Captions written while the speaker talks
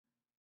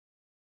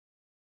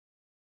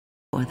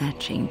before that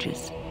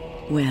changes.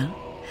 Well,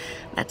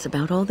 that's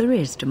about all there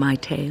is to my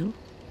tale.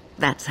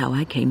 That's how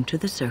I came to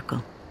the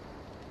circle.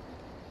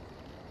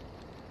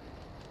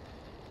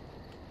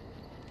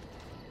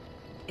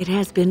 It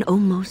has been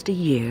almost a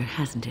year,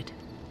 hasn't it?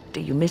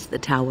 Do you miss the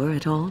tower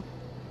at all?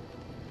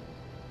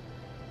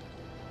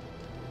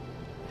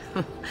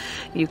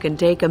 You can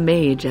take a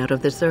mage out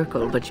of the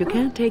circle, but you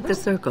can't take the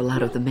circle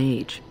out of the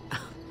mage.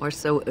 Or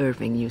so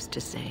Irving used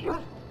to say.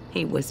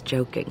 He was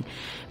joking,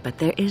 but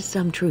there is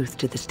some truth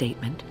to the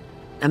statement.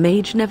 A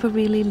mage never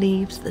really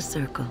leaves the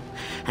circle,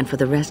 and for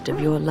the rest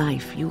of your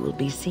life you will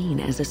be seen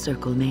as a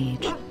circle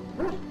mage.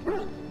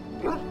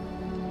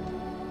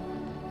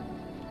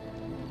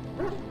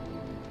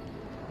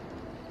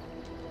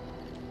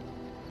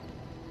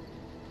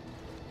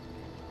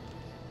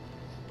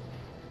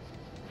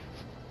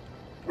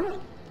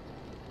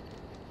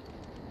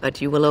 But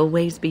you will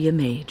always be a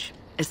mage,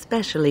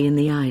 especially in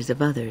the eyes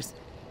of others.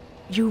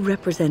 You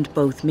represent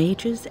both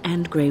mages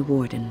and Grey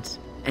Wardens,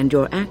 and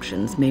your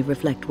actions may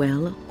reflect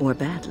well or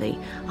badly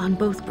on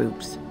both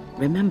groups.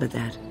 Remember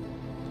that.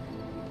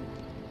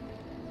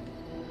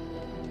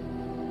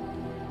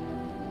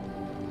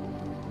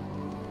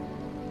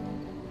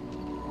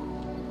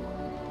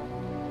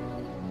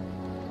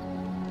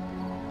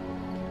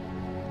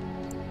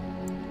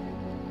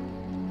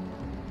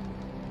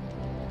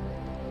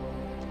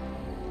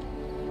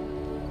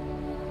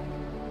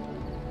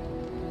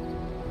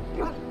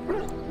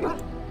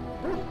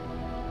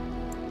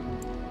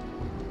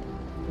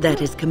 That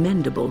is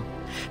commendable,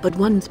 but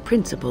one's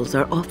principles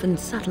are often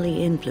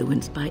subtly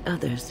influenced by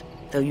others,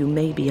 though you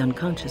may be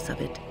unconscious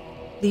of it.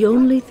 The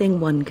only thing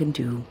one can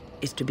do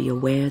is to be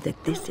aware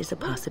that this is a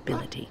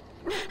possibility,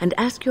 and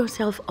ask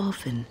yourself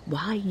often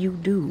why you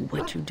do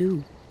what you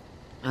do.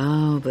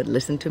 Oh, but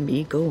listen to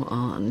me go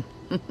on.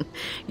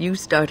 You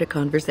start a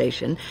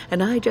conversation,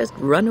 and I just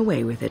run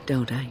away with it,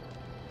 don't I?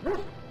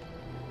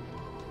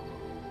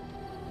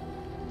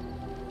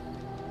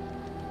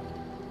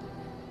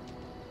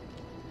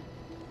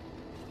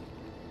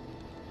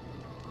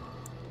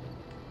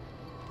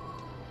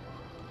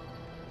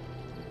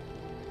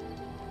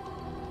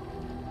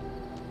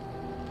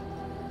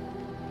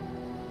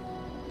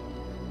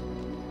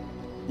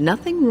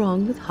 Nothing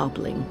wrong with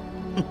hobbling.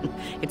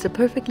 It's a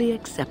perfectly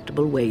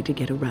acceptable way to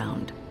get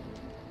around.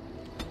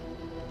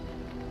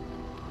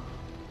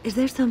 Is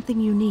there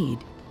something you need?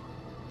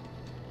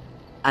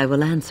 I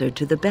will answer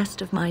to the best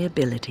of my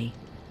ability.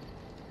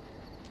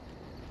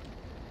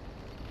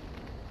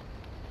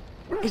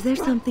 Is there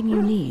something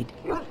you need?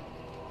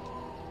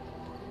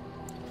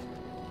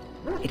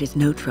 It is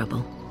no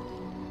trouble.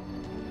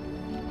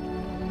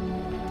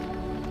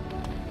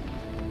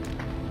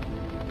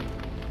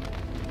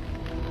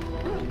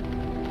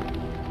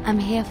 I'm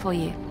here for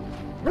you.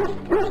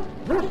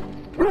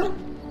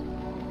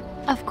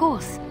 Of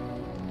course.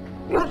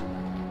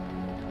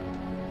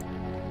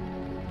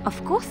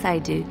 Of course I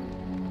do.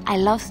 I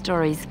love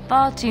stories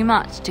far too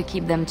much to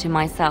keep them to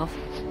myself.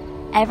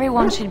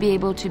 Everyone should be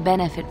able to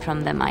benefit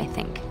from them, I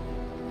think.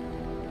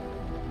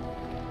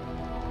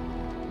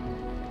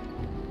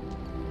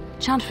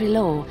 Chantry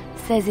lore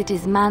says it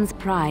is man's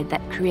pride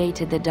that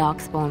created the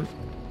Darkspawn.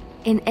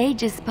 In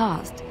ages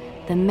past,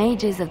 the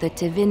mages of the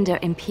Tevinder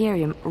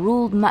Imperium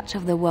ruled much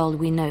of the world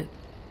we know.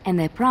 In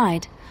their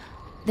pride,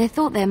 they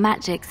thought their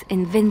magics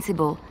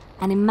invincible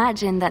and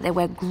imagined that they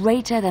were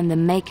greater than the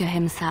Maker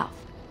himself.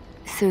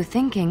 So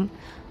thinking,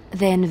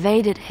 they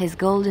invaded his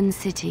golden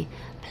city,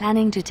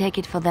 planning to take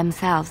it for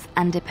themselves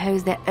and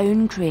depose their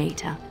own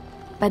creator.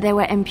 But they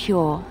were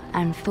impure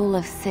and full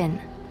of sin.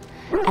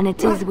 And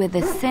it is with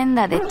the sin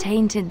that they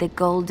tainted the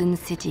golden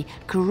city,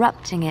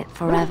 corrupting it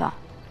forever.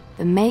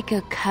 The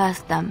Maker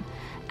cursed them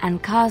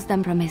and cast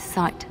them from his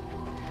sight.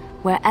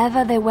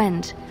 Wherever they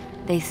went,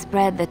 they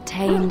spread the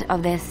taint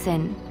of their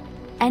sin.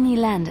 Any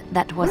land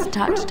that was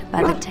touched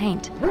by the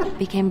taint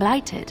became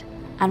blighted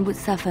and would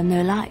suffer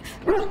no life.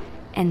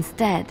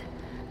 Instead,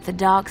 the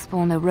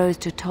Darkspawn arose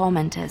to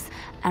torment us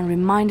and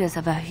remind us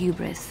of our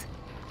hubris.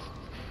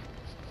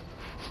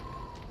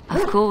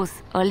 Of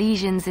course,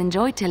 Orlesians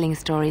enjoy telling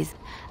stories.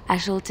 I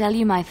shall tell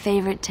you my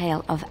favorite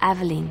tale of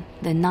Aveline,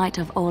 the Knight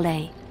of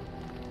Orlais.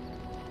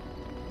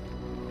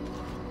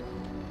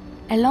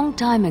 A long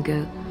time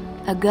ago,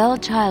 a girl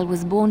child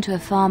was born to a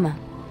farmer.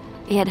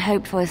 He had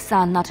hoped for a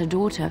son, not a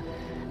daughter,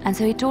 and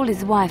so he told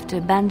his wife to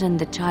abandon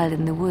the child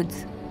in the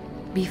woods.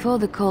 Before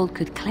the cold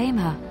could claim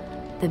her,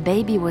 the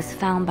baby was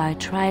found by a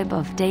tribe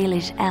of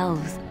Dalish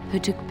elves who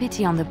took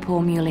pity on the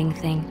poor mewling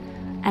thing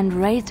and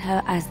raised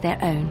her as their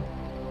own.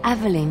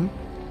 Aveline,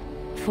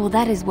 for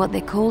that is what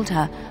they called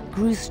her,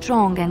 grew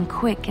strong and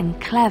quick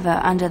and clever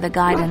under the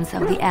guidance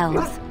of the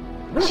elves.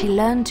 She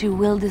learned to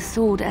wield the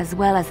sword as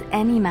well as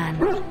any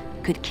man,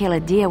 could kill a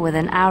deer with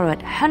an arrow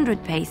at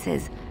 100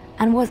 paces,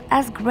 and was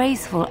as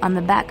graceful on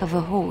the back of a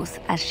horse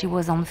as she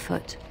was on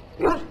foot.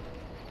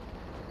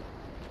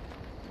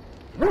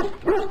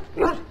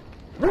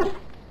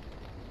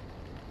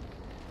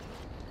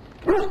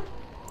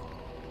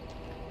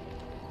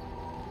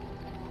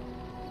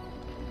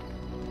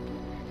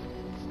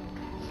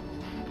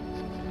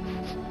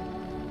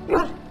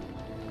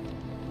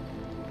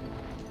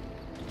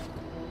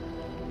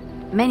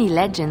 Many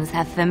legends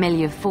have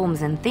familiar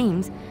forms and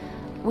themes.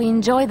 We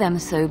enjoy them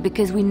so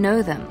because we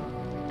know them.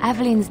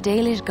 Avelin's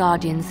Dalish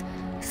guardians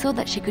saw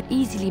that she could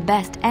easily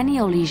best any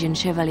Orlesian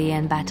chevalier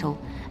in battle,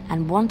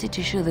 and wanted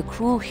to show the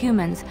cruel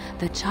humans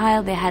the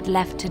child they had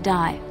left to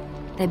die.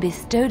 They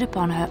bestowed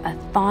upon her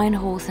a fine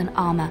horse and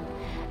armor,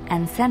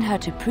 and sent her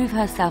to prove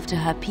herself to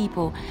her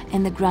people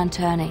in the grand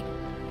tourney.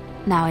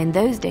 Now in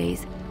those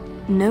days,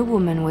 no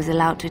woman was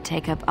allowed to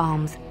take up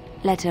arms,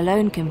 let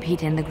alone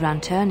compete in the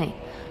grand tourney,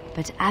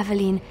 but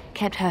Aveline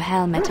kept her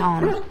helmet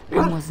on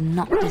and was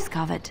not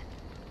discovered.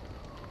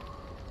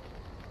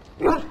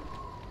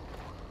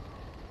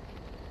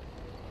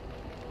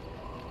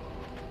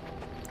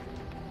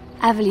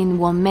 Aveline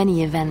won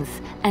many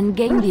events and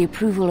gained the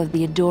approval of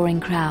the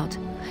adoring crowd.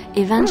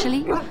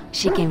 Eventually,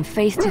 she came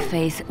face to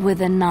face with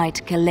the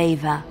knight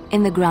Keleva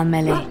in the Grand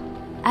Melee.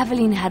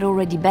 Aveline had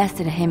already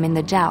bested him in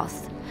the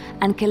joust,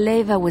 and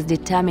Keleva was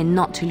determined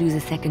not to lose a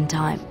second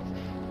time.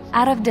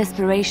 Out of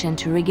desperation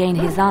to regain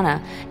his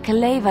honor,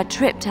 Keleva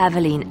tripped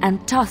Aveline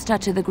and tossed her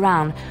to the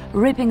ground,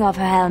 ripping off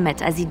her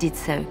helmet as he did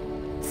so.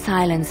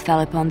 Silence fell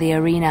upon the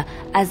arena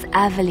as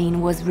Aveline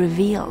was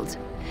revealed.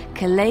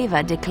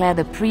 Keleva declared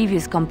the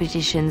previous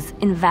competitions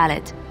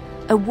invalid.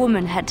 A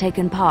woman had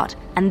taken part,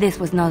 and this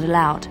was not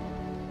allowed.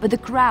 But the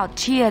crowd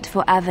cheered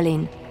for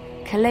Aveline.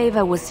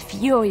 Keleva was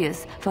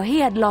furious, for he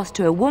had lost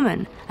to a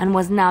woman and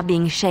was now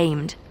being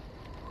shamed.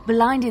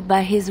 Blinded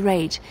by his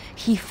rage,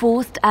 he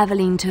forced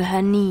Aveline to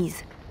her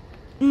knees.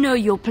 "Know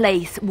your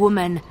place,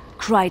 woman,"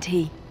 cried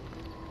he,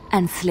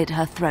 and slit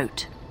her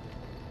throat.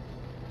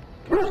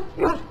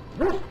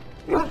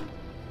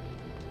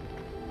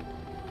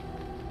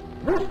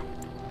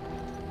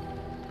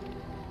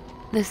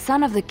 The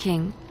son of the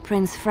king,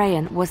 Prince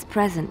Freyan, was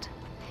present.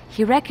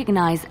 He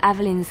recognized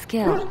Aveline's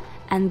skill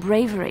and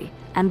bravery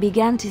and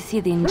began to see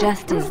the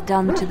injustice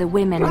done to the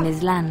women in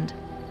his land.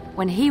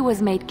 When he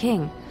was made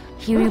king,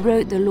 he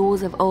rewrote the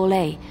laws of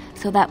Orlais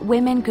so that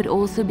women could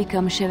also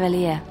become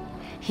chevalier.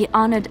 He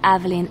honored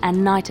Aveline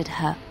and knighted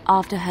her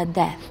after her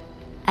death.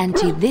 And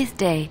to this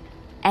day,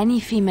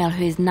 any female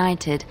who is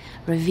knighted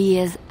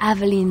reveres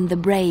Aveline the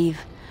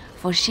Brave,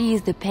 for she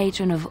is the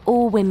patron of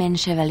all women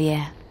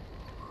chevalier.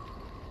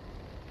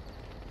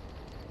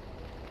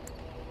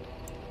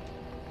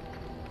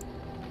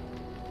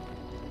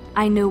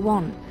 I know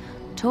one,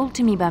 told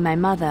to me by my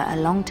mother a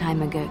long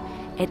time ago.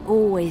 It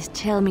always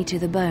chilled me to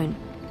the bone.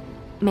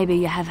 Maybe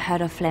you have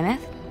heard of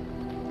Flemeth?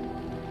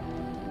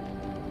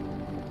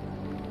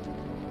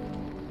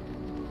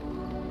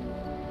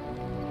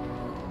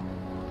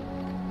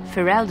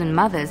 Ferelden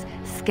mothers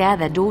scare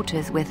their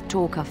daughters with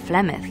talk of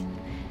Flemeth.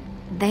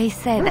 They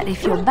say that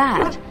if you're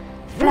bad,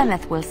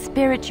 Flemeth will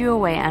spirit you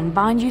away and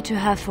bind you to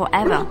her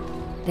forever.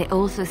 They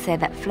also say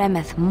that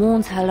Flemeth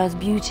mourns her lost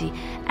beauty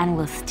and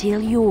will steal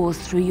yours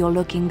through your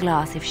looking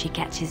glass if she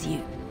catches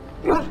you.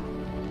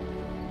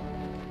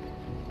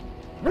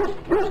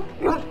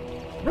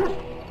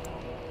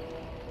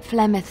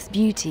 Flemeth's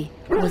beauty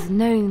was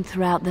known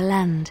throughout the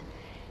land.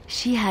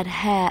 She had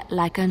hair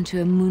like unto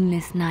a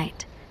moonless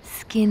night,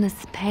 skin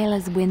as pale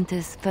as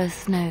winter's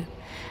first snow,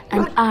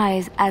 and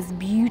eyes as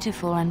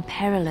beautiful and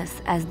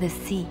perilous as the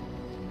sea.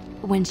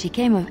 When she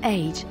came of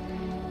age,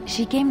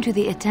 she came to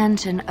the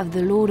attention of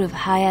the Lord of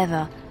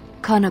Highever,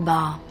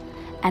 Conobar,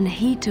 and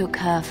he took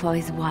her for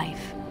his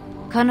wife.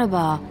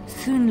 Conobar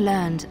soon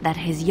learned that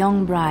his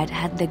young bride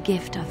had the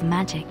gift of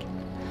magic.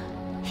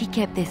 He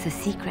kept this a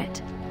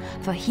secret,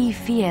 for he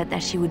feared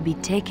that she would be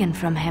taken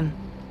from him.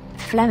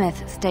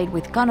 Flemeth stayed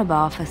with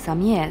Conobar for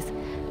some years,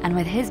 and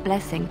with his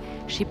blessing,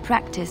 she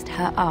practiced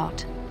her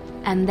art.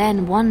 And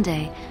then one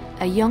day,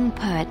 a young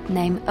poet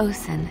named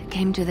Osen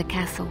came to the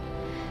castle.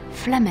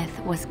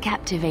 Flemeth was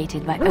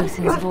captivated by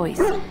Osen's voice,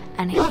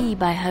 and he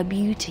by her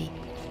beauty,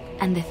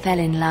 and they fell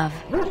in love.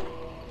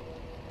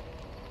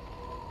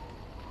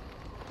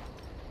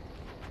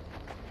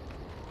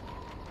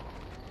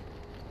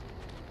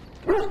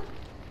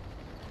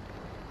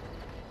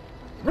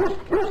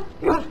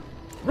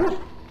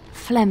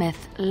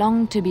 Flemeth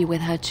longed to be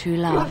with her true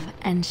love,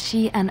 and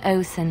she and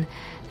Osen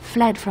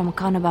fled from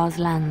Conobar's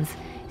lands,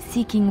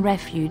 seeking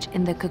refuge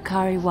in the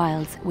Kokari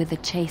wilds with the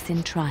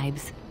Chasing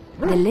tribes.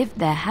 They lived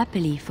there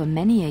happily for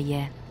many a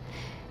year,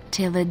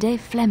 till the day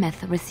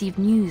Flemeth received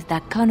news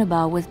that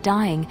Conobar was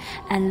dying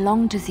and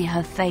longed to see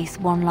her face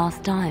one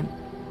last time.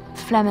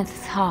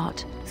 Flemeth's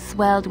heart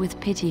swelled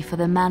with pity for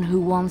the man who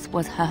once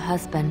was her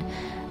husband,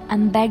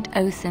 and begged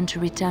Osen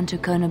to return to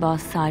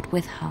Conobar's side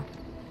with her.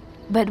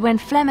 But when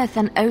Flemeth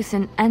and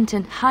Osen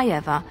entered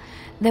Highever,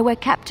 they were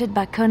captured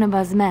by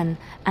Conobar's men,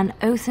 and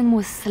Osen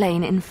was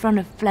slain in front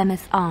of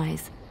Flemeth's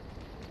eyes.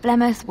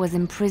 Flemeth was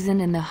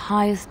imprisoned in the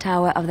highest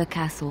tower of the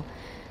castle,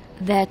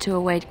 there to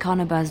await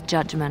Conobar's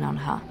judgment on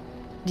her.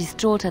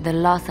 Distraught at the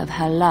loss of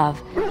her love,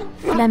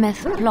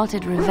 Flemeth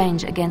plotted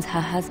revenge against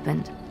her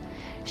husband.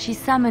 She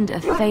summoned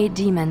a fey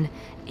demon,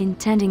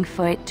 intending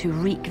for it to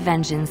wreak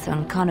vengeance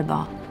on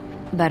Conobar.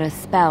 But a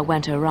spell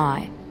went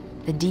awry.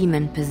 The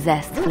demon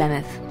possessed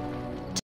Flemeth.